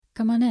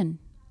Come on in.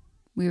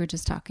 We were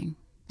just talking.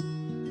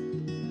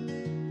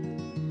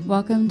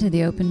 Welcome to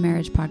the Open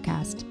Marriage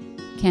Podcast.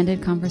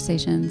 Candid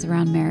conversations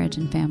around marriage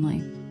and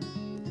family.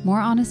 More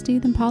honesty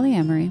than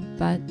polyamory,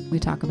 but we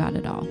talk about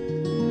it all.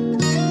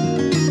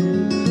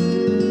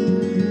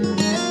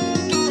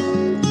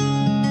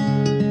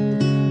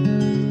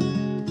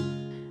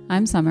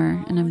 I'm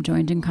Summer, and I'm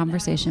joined in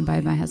conversation by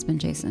my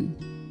husband, Jason.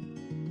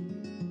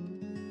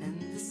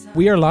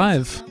 We are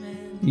live.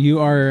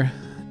 You are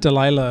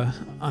Delilah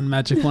on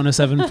Magic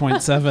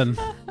 107.7.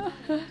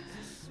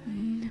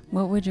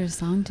 What would your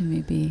song to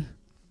me be?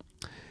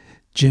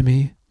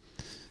 Jimmy,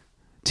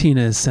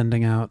 Tina is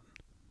sending out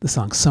the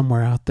song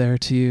Somewhere Out There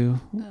to you.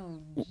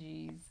 Oh,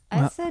 jeez.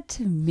 I said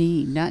to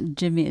me, not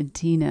Jimmy and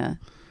Tina.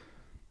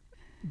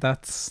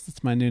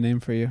 That's my new name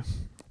for you.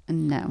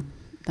 No,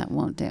 that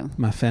won't do.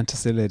 My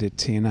fantasy lady,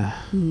 Tina.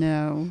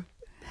 No.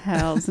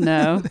 Hells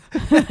no.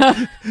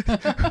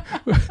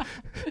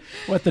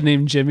 What, the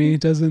name Jimmy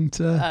doesn't...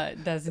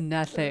 does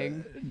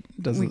nothing.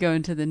 Doesn't, we go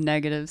into the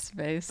negative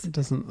space. It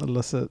doesn't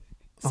elicit...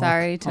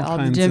 Sorry to all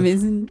the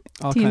Jimmys and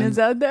Tinas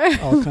out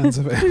there. All kinds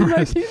of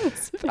amorous.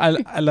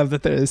 I love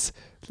that there's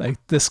like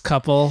this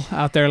couple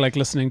out there like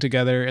listening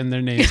together and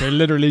their names are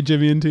literally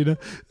Jimmy and Tina.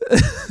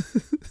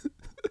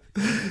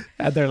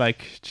 And they're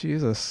like,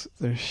 Jesus,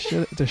 they're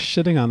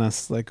shitting on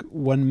us like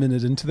 1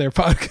 minute into their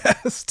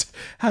podcast.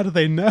 How do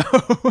they know?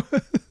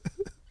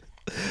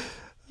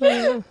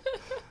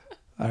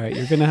 All right,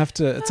 you're gonna have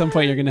to at some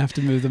point. You're gonna have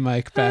to move the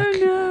mic back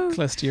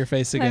close to your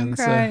face again.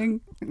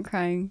 I'm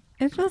crying.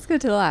 It feels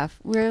good to laugh.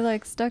 We're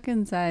like stuck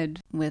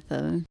inside with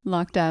a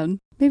lockdown.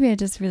 Maybe I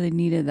just really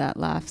needed that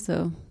laugh.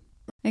 So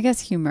I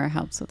guess humor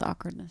helps with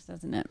awkwardness,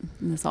 doesn't it?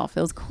 And this all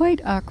feels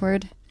quite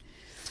awkward.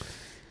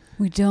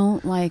 We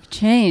don't like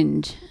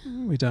change.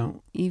 We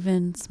don't.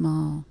 Even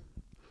small.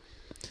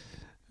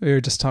 We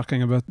were just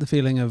talking about the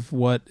feeling of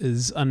what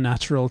is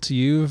unnatural to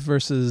you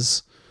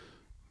versus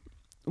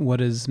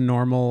what is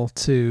normal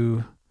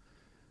to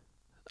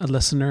a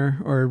listener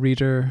or a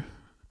reader,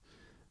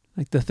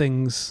 like the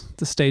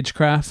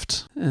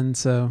stagecraft. And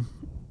so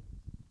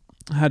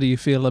how do you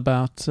feel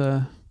about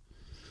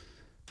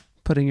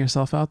putting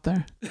yourself out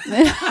there?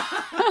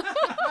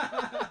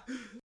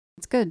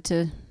 It's good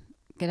to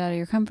get out of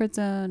your comfort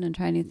zone and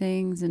try new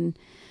things,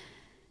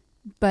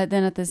 but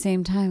then at the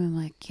same time I'm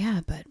like, yeah,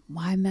 but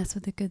why mess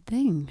with a good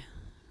thing?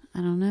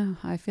 I don't know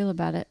how I feel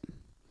about it.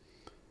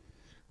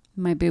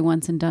 Might be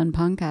once and done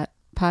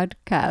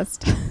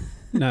podcast.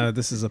 No,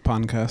 this is a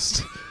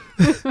podcast.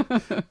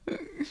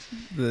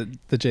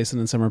 the Jason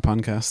and Summer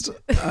podcast.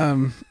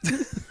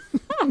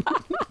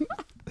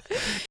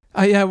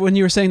 Yeah, when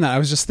you were saying that, I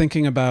was just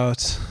thinking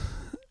about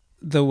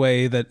the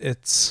way that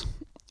it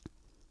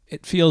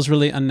feels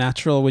really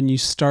unnatural when you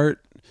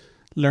start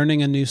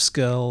learning a new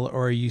skill,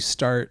 or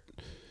and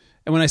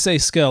when I say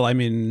skill, I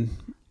mean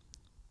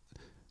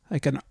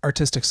like an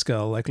artistic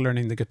skill, like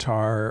learning the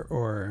guitar,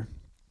 or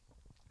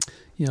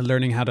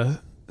learning how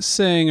to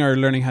sing or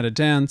learning how to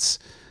dance.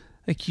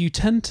 Like you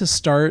tend to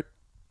start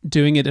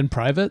doing it in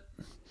private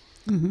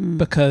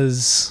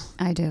because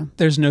I do.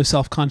 There's no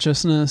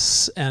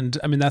self-consciousness. And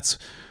I mean, that's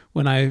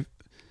when I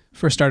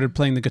first started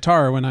playing the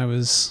guitar when I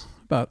was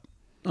about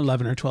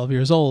 11 or 12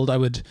 years old. I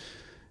would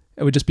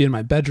just be in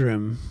my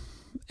bedroom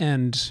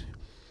and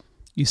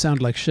you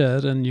sound like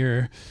shit and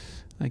you're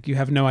like, you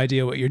have no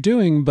idea what you're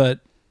doing, but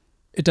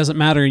it doesn't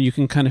matter. You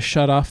can kind of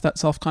shut off that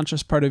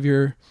self-conscious part of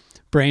your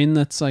brain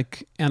that's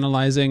like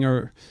analyzing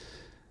or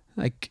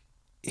like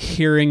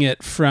hearing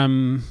it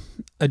from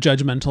a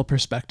judgmental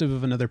perspective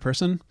of another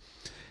person.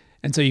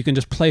 And so you can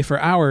just play for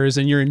hours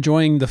and you're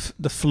enjoying the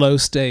flow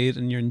state,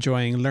 and you're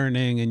enjoying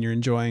learning, and you're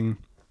enjoying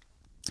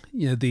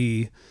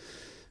the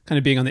kind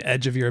of being on the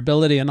edge of your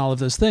ability and all of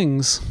those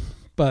things.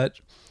 But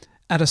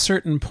at a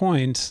certain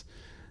point,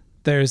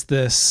 there's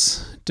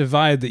this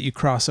divide that you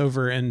cross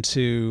over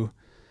into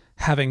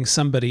having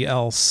somebody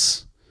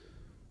else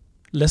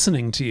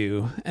listening to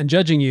you and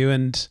judging you,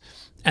 and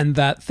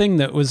that thing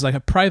that was like a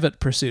private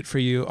pursuit for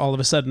you, all of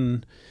a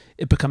sudden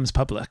it becomes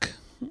public.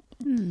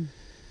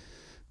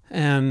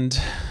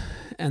 And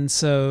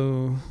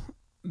so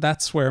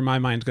that's where my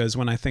mind goes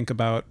when I think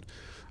about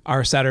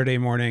our Saturday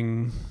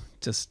morning,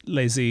 just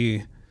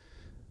lazy,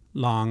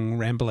 long,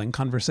 rambling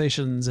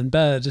conversations in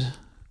bed,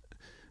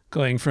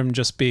 going from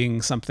just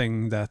being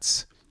something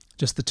that's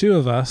just the two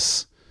of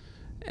us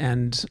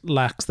and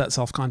lacks that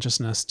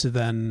self-consciousness to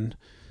then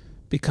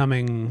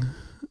becoming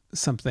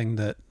something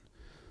that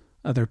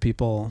other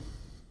people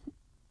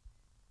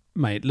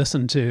might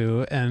listen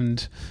to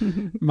and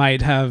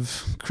might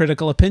have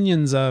critical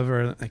opinions of,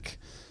 or like,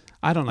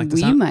 I don't like the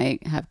sound. We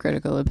might have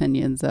critical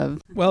opinions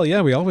of. Well,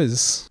 yeah,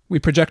 we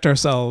project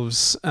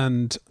ourselves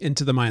and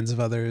into the minds of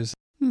others.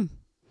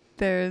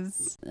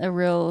 There's a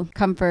real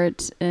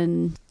comfort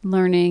in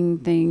learning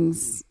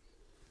things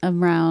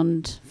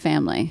around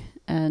family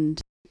and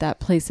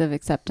that place of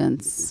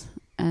acceptance.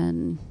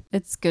 And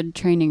it's good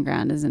training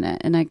ground, isn't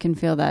it? And I can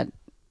feel that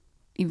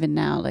even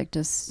now, like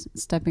just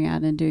stepping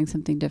out and doing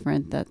something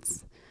different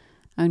that's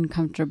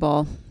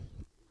uncomfortable.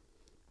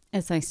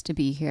 It's nice to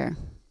be here.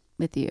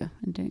 with you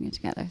and doing it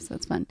together. So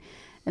it's fun.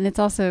 And it's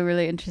also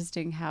really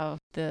interesting how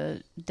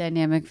the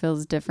dynamic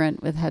feels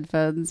different with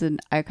headphones and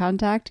eye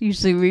contact.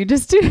 Usually we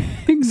just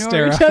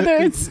ignore each other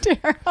and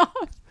stare off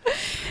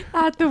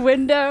at the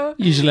window.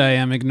 Usually I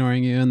am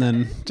ignoring you, and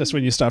then just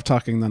when you stop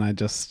talking, then I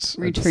just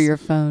reach for your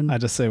phone. I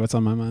just say what's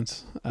on my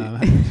mind.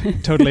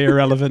 Totally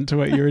irrelevant to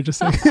what you were just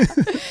saying.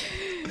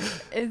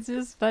 It's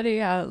just funny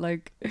how,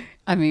 like,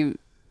 I mean,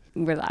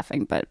 we're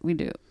laughing, but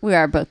we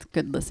are both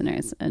good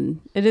listeners,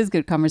 and it is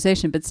good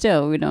conversation, but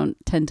still we don't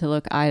tend to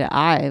look eye to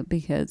eye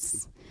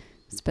because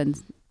we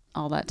spend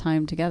all that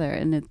time together,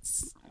 and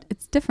it's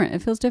different.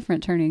 It feels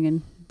different turning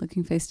and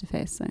looking face to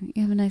face. So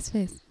you have a nice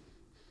face.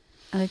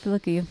 I like the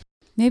look of you.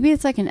 Maybe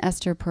it's like an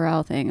Esther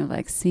Perel thing of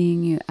like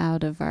seeing you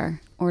out of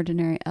our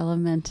ordinary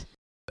element.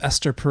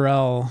 Esther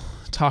Perel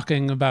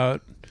talking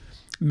about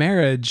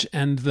marriage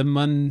and the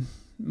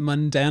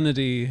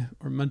mundanity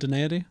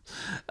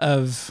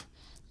of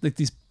like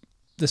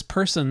this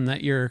person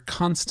that you're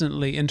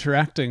constantly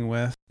interacting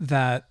with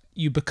that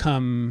you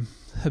become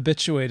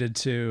habituated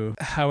to.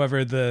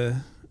 However,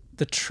 the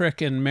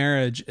trick in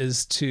marriage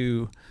is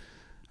to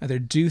either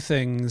do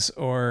things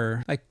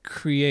or like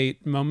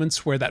create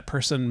moments where that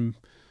person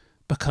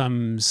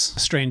becomes a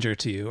stranger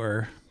to you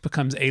or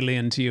becomes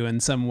alien to you in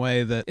some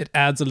way, that it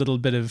adds a little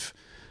bit of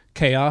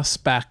chaos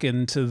back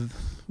into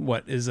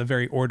what is a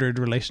very ordered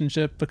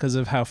relationship because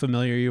of how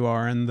familiar you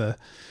are and the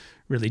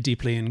really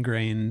deeply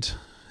ingrained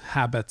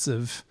habits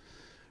of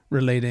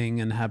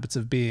relating and habits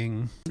of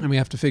being. And we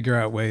have to figure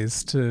out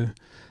ways to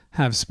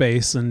have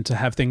space and to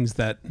have things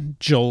that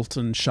jolt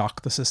and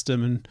shock the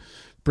system and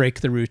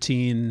break the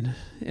routine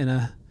in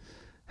a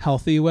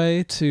healthy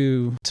way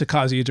to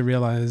cause you to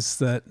realize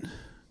that,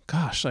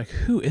 gosh, like,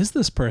 who is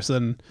this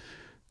person?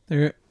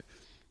 They're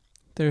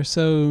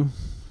so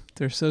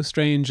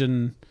strange.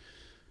 And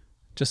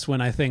just when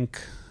I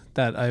think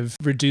that I've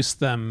reduced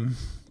them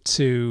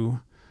to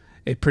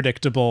a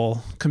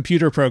predictable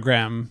computer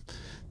program,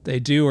 they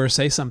do or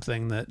say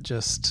something that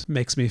just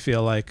makes me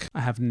feel like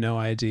I have no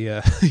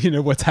idea,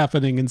 what's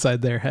happening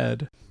inside their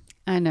head.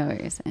 I know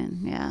what you're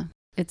saying. Yeah.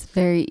 It's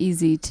very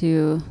easy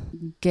to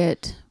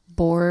get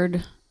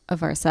bored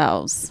of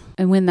ourselves.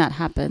 And when that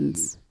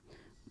happens,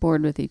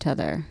 bored with each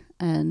other.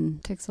 And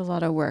it takes a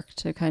lot of work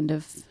to kind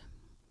of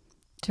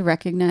to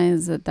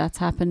recognize that that's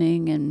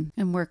happening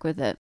and work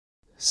with it.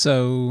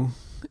 So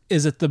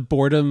is it the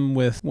boredom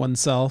with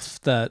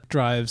oneself that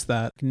drives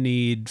that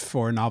need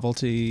for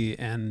novelty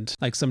and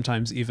like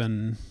sometimes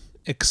even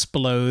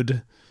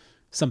explode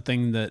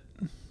something that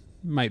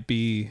might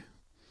be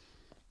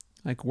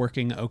like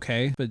working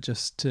okay, but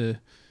just to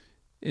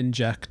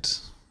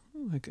inject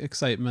like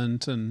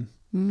excitement and...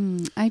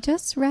 I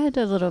just read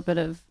a little bit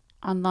of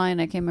online.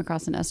 I came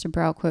across an Esther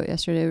Perel quote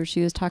yesterday where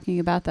she was talking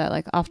about that.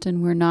 Like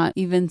often we're not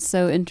even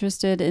so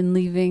interested in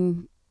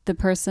leaving the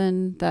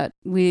person that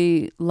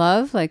we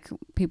love. Like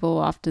people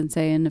will often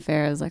say in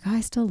affairs, like, oh,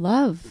 I still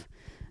love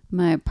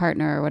my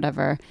partner or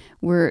whatever.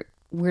 We're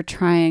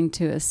trying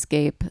to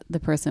escape the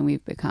person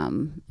we've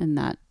become in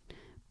that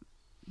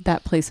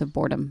place of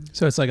boredom.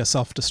 So it's like a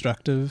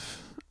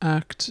self-destructive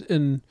act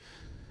and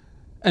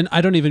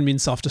I don't even mean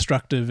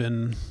self-destructive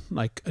in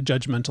like a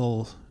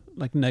judgmental,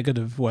 like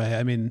negative way.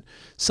 I mean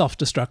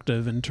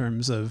self-destructive in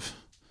terms of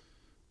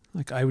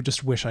like, I would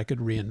just wish I could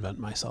reinvent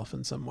myself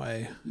in some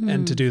way.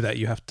 And to do that,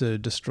 you have to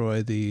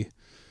destroy the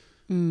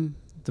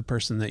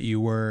person that you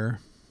were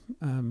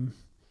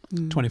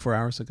 24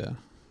 hours ago.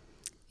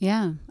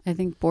 Yeah. I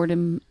think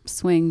boredom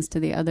swings to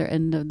the other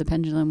end of the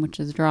pendulum, which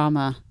is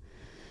drama.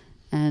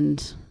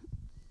 And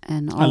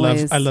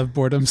always... I love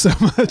boredom so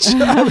much.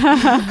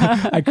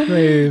 I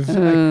crave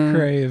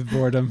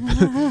boredom,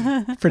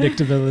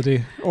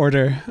 predictability,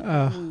 order.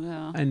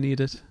 I need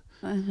it.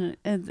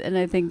 And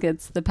I think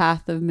it's the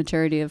path of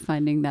maturity of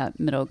finding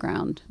that middle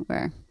ground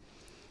where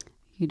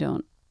you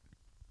don't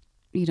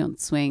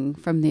swing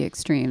from the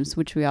extremes,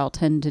 which we all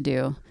tend to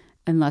do,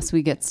 unless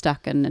we get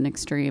stuck in an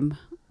extreme,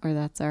 or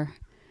that's our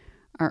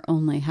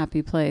only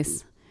happy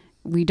place.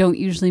 We don't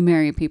usually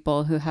marry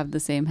people who have the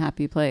same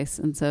happy place.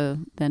 And so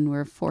then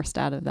we're forced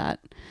out of that,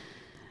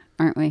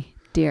 aren't we,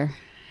 dear?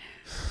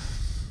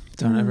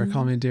 Don't ever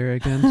call me dear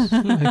again.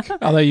 Like,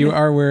 although you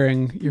are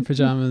wearing your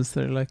pajamas,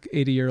 they're like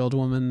 80-year-old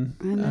woman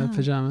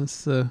pajamas.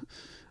 So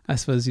I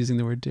suppose using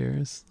the word dear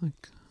is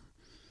like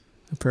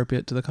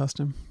appropriate to the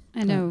costume.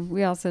 I know.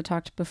 We also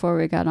talked before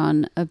we got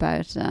on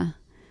about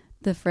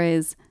the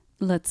phrase,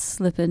 let's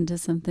slip into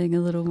something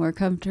a little more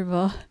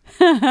comfortable.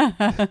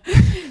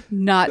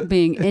 Not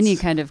being any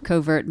kind of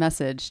covert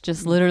message,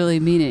 just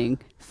literally meaning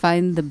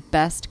find the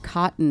best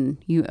cotton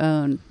you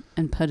own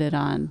and put it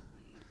on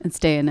and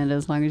stay in it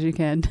as long as you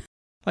can.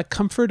 Like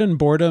comfort and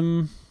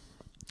boredom,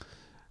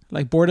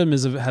 like boredom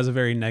has a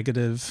very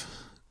negative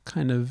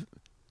kind of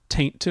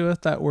taint to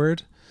it, that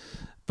word.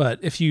 But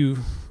if you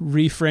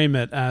reframe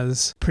it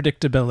as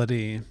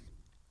predictability,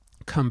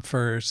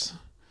 comfort,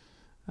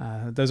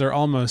 those are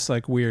almost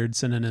like weird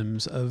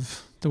synonyms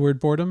of the word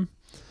boredom.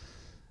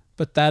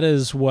 But that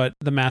is what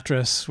the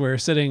mattress we're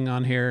sitting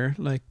on here,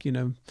 like,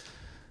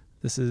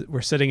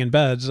 we're sitting in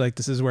bed, like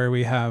this is where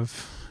we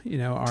have,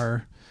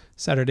 our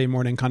Saturday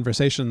morning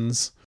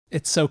conversations.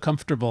 It's so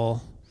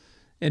comfortable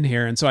in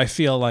here. And so I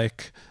feel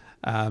like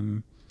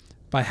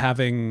by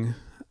having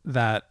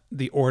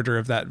the order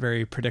of that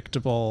very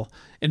predictable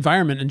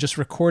environment and just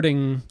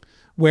recording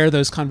where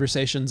those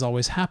conversations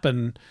always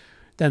happen,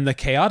 then the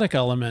chaotic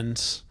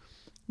element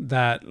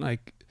that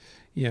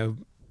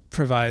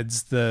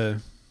provides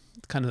the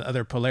kind of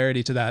other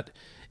polarity to that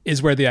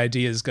is where the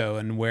ideas go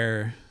and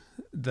where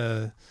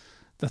the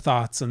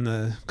thoughts and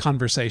the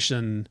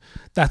conversation,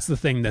 that's the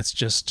thing that's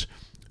just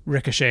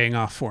ricocheting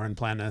off foreign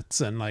planets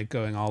and like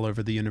going all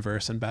over the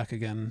universe and back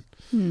again.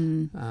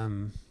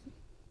 And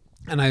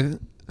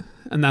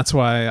that's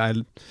why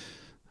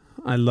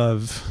I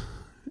love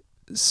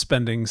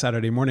spending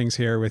Saturday mornings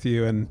here with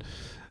you and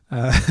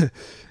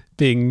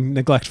being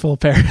neglectful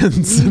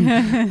parents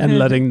and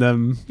letting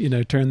them,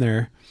 turn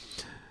their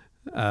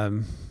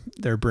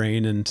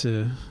brain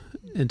into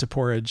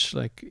porridge,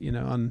 like,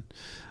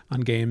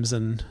 on games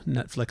and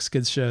Netflix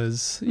kids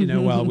shows,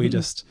 while we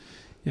just,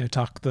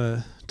 talk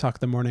the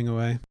morning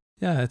away.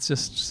 Yeah,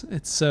 it's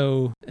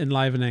so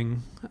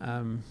enlivening,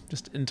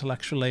 just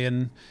intellectually,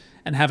 and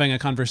having a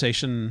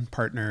conversation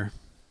partner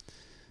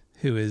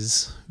who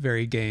is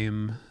very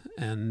game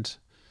and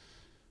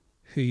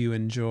who you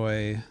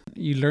enjoy,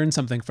 you learn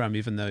something from,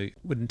 even though you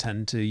wouldn't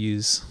tend to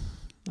use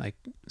like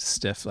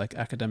stiff, like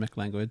academic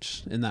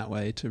language in that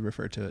way to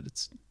refer to it.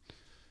 It's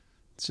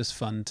just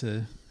fun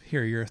to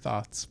hear your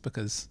thoughts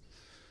because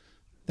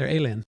they're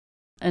alien.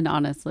 And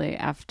honestly,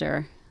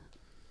 after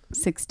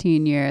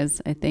 16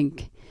 years, I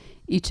think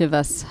each of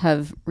us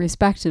have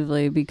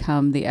respectively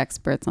become the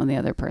experts on the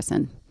other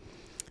person,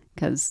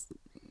 because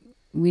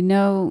we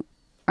know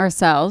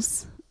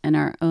ourselves and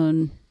our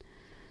own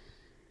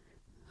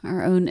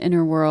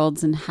inner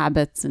worlds and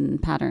habits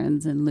and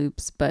patterns and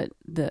loops, but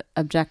the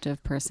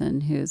objective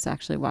person who's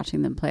actually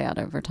watching them play out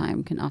over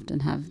time can often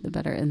have the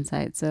better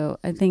insight. So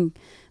I think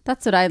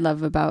that's what I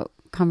love about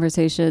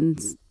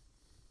conversations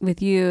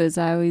with you, is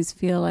I always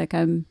feel like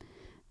I'm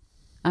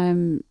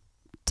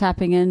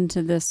tapping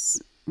into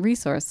this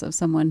resource of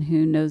someone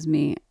who knows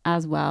me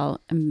as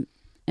well, and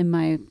in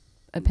my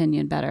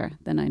opinion better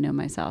than I know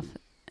myself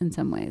in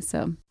some ways.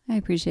 So I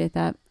appreciate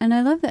that. And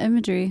I love the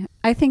imagery.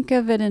 I think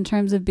of it in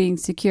terms of being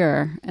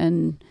secure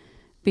and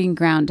being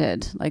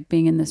grounded, like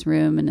being in this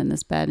room and in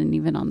this bed and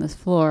even on this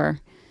floor,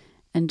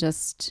 and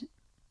just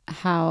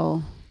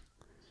how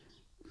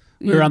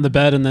we were on the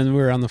bed and then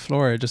we were on the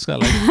floor. It just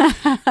got like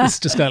it's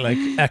just got like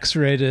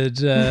X-rated.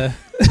 Yeah,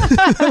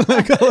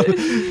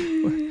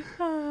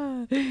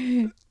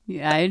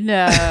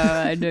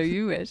 I know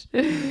you wish.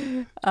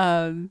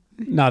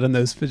 Not in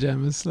those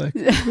pajamas, like.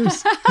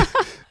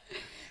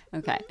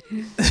 Okay.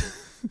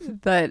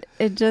 But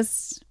it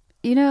just,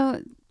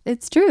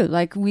 it's true.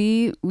 Like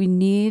we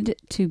need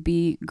to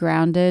be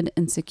grounded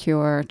and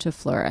secure to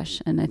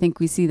flourish. And I think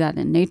we see that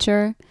in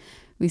nature.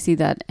 We see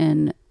that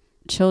in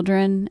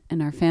children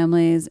and our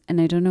families. And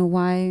I don't know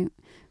why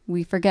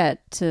we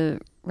forget to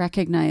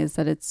recognize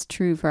that it's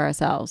true for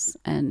ourselves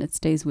and it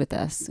stays with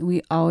us.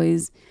 We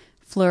always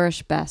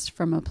flourish best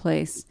from a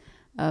place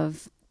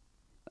of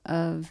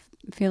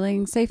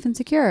feeling safe and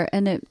secure.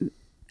 And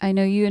I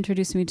know you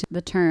introduced me to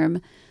the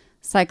term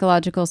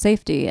psychological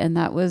safety, and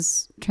that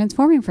was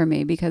transforming for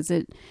me, because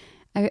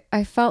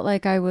I felt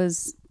like I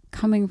was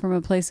coming from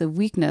a place of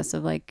weakness,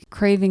 of like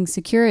craving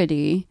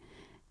security.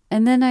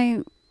 And then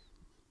I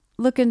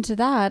look into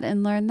that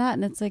and learn that,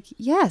 and it's like,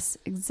 yes,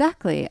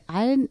 exactly.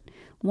 I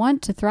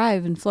want to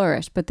thrive and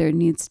flourish, but there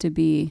needs to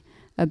be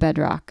a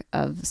bedrock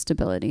of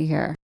stability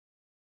here.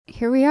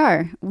 Here we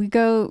are. We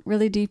go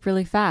really deep,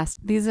 really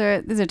fast. These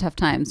are tough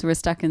times. We're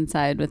stuck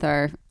inside with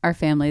our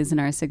families and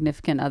our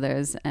significant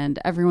others, and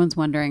everyone's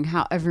wondering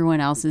how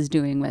everyone else is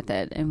doing with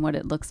it and what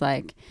it looks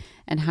like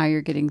and how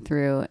you're getting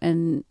through.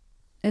 And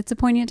it's a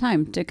poignant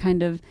time to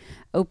kind of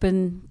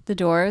open the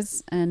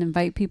doors and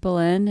invite people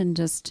in, and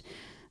just,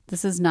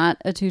 this is not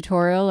a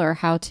tutorial or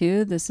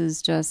how-to. This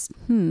is just,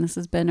 this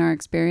has been our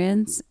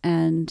experience.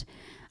 And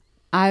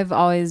I've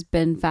always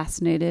been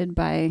fascinated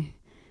by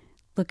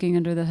looking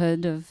under the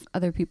hood of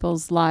other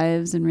people's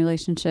lives and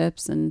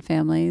relationships and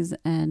families.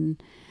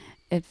 And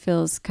it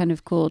feels kind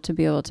of cool to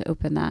be able to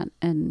open that.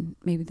 And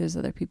maybe there's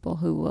other people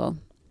who will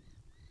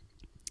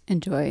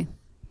enjoy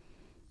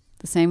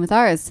the same with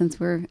ours,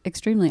 since we're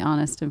extremely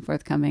honest and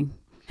forthcoming.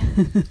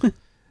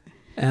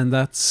 And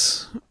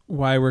that's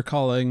why we're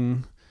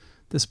calling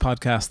this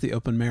podcast The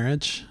Open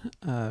Marriage.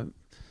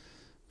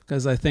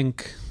 Because I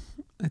think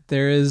that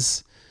there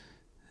is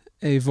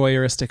a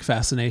voyeuristic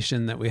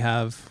fascination that we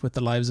have with the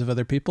lives of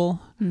other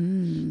people.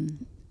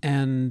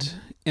 And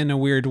in a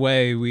weird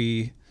way,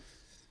 we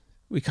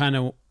kind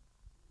of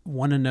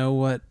want to know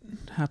what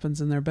happens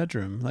in their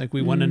bedroom. Like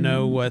we want to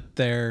know what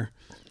their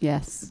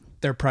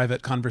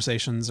private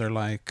conversations are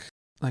like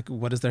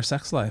what is their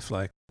sex life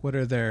like? What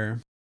are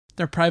their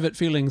private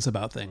feelings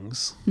about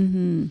things?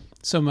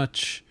 So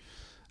much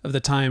of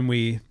the time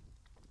we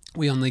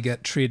only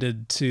get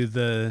treated to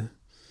the,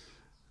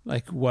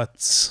 like,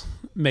 what's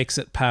makes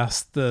it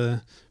past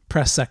the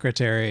press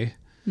secretary,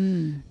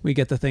 we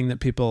get the thing that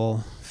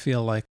people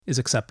feel like is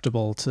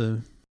acceptable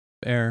to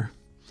air.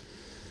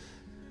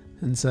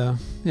 And so,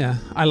 yeah,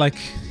 I like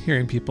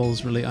hearing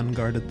people's really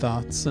unguarded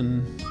thoughts.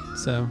 And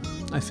so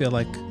I feel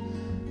like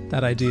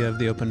that idea of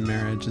the open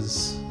marriage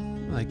is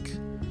like,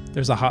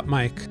 there's a hot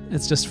mic.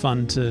 It's just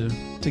fun to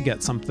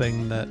get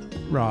something that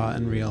raw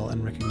and real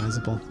and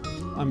recognizable.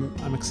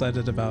 I'm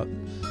excited about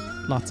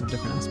lots of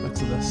different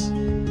aspects of this.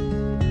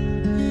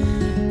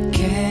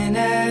 Can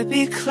I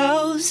be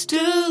close to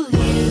you?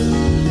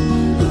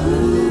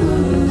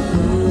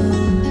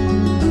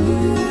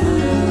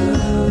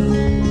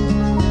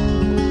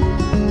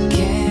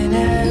 Can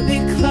I be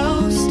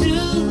close to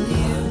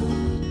you?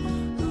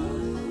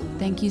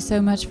 Thank you so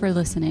much for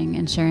listening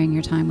and sharing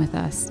your time with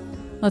us.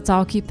 Let's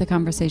all keep the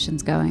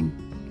conversations going.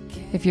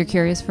 If you're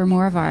curious for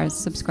more of ours,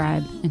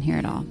 subscribe and hear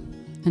it all.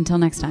 Until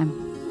next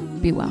time,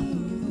 be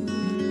well.